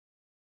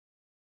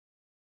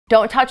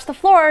Don't touch the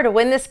floor to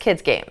win this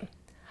kids game.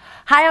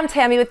 Hi, I'm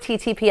Tammy with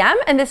TTPM,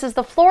 and this is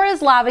the Floor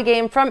is Lava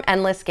game from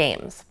Endless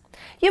Games.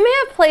 You may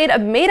have played a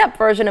made-up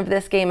version of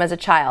this game as a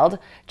child,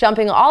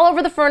 jumping all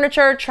over the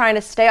furniture, trying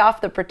to stay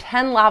off the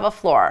pretend lava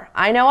floor.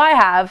 I know I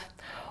have.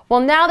 Well,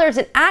 now there's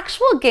an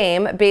actual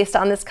game based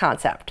on this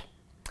concept.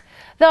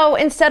 Though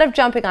instead of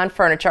jumping on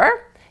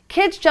furniture,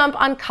 kids jump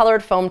on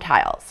colored foam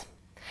tiles.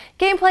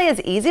 Gameplay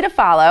is easy to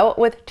follow,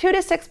 with 2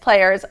 to 6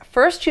 players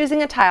first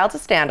choosing a tile to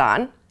stand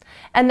on,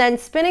 and then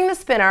spinning the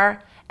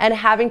spinner and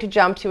having to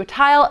jump to a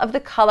tile of the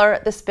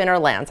color the spinner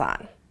lands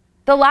on.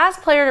 The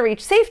last player to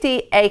reach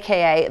safety,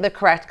 aka the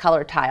correct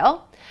colored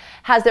tile,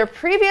 has their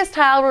previous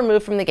tile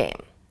removed from the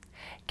game.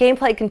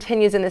 Gameplay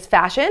continues in this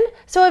fashion,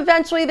 so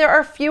eventually there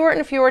are fewer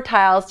and fewer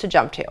tiles to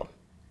jump to.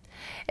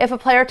 If a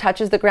player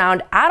touches the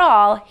ground at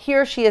all, he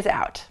or she is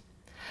out.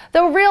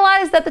 Though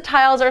realize that the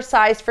tiles are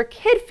sized for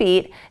kid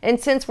feet, and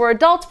since we're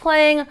adults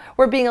playing,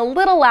 we're being a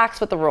little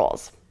lax with the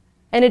rules.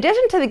 In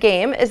addition to the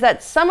game is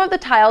that some of the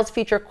tiles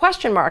feature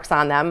question marks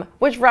on them,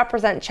 which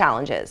represent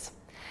challenges.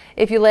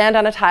 If you land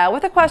on a tile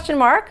with a question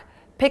mark,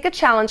 pick a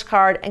challenge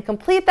card and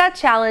complete that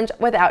challenge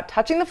without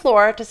touching the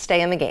floor to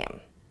stay in the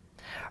game.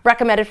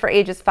 Recommended for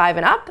ages 5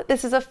 and up,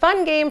 this is a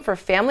fun game for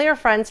family or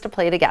friends to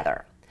play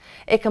together.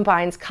 It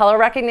combines color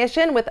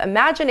recognition with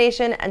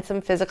imagination and some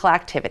physical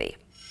activity.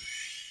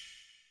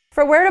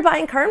 For where to buy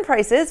and current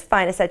prices,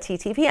 find us at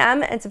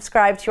TTPM and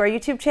subscribe to our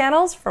YouTube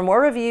channels for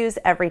more reviews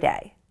every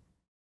day.